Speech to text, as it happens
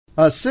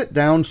A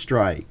sit-down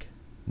strike.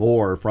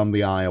 More from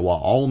the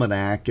Iowa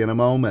Almanac in a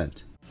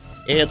moment.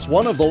 It's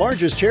one of the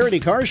largest charity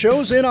car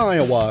shows in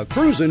Iowa,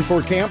 Cruisin'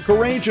 for Camp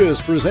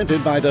Courageous,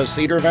 presented by the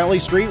Cedar Valley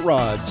Street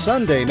Rod,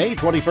 Sunday, May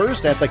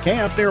 21st at the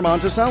camp near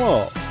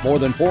Monticello. More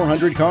than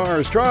 400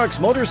 cars, trucks,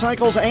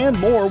 motorcycles, and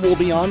more will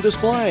be on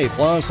display,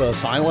 plus a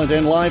silent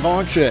and live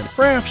auction,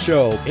 craft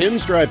show,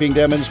 pinstriping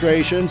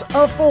demonstrations,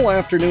 a full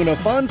afternoon of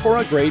fun for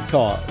a great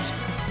cause.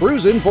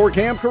 Cruisin' for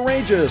Camp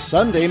Courageous,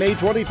 Sunday, May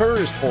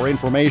 21st. For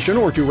information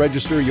or to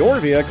register your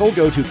vehicle,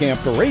 go to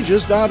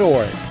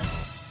campcourageous.org.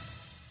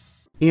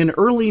 In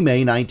early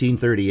May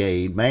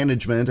 1938,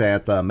 management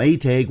at the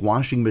Maytag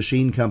Washing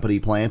Machine Company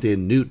plant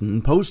in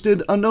Newton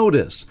posted a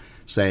notice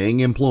saying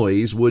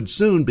employees would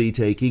soon be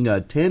taking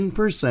a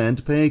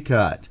 10% pay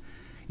cut.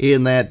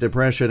 In that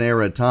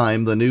Depression-era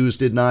time, the news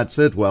did not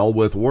sit well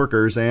with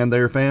workers and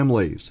their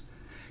families.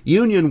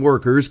 Union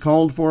workers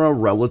called for a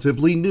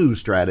relatively new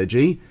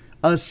strategy,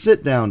 a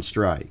sit-down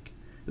strike.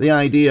 The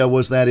idea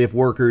was that if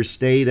workers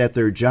stayed at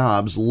their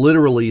jobs,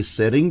 literally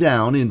sitting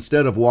down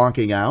instead of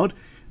walking out,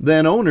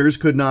 then owners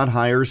could not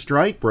hire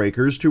strike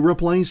breakers to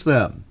replace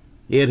them.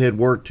 It had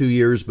worked 2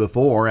 years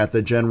before at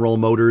the General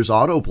Motors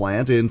auto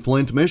plant in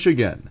Flint,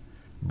 Michigan.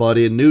 But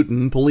in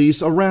Newton,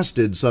 police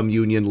arrested some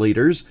union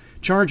leaders,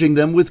 charging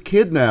them with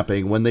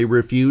kidnapping when they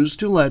refused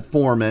to let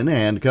foremen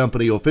and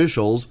company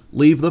officials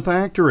leave the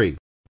factory.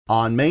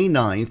 On May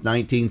 9,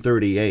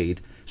 1938,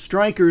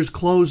 strikers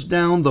closed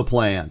down the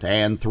plant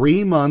and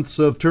 3 months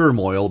of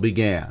turmoil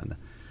began.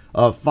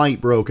 A fight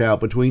broke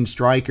out between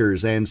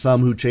strikers and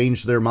some who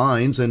changed their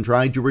minds and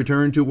tried to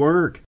return to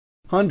work.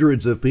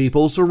 Hundreds of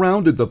people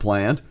surrounded the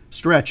plant,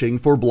 stretching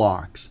for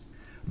blocks.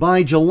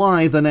 By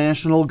July, the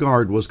National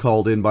Guard was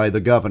called in by the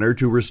governor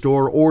to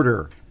restore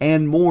order,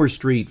 and more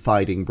street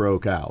fighting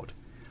broke out.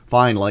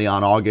 Finally,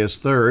 on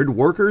August 3rd,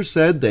 workers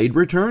said they'd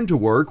return to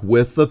work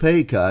with the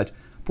pay cut,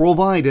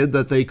 provided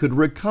that they could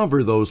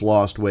recover those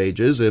lost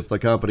wages if the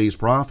company's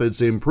profits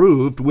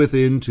improved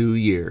within 2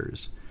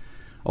 years.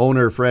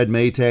 Owner Fred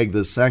Maytag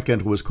II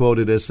was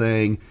quoted as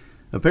saying,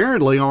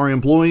 "Apparently our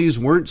employees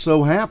weren't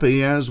so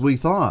happy as we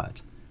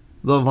thought."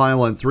 The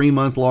violent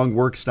 3-month-long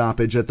work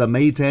stoppage at the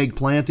Maytag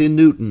plant in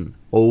Newton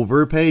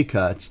over pay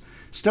cuts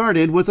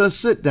started with a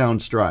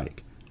sit-down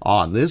strike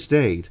on this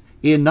date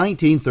in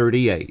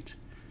 1938.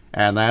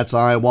 And that's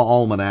Iowa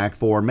Almanac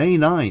for May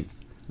 9th.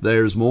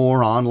 There's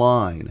more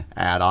online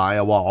at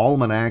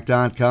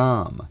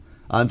iowaalmanac.com.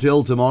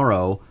 Until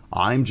tomorrow,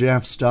 I'm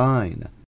Jeff Stein.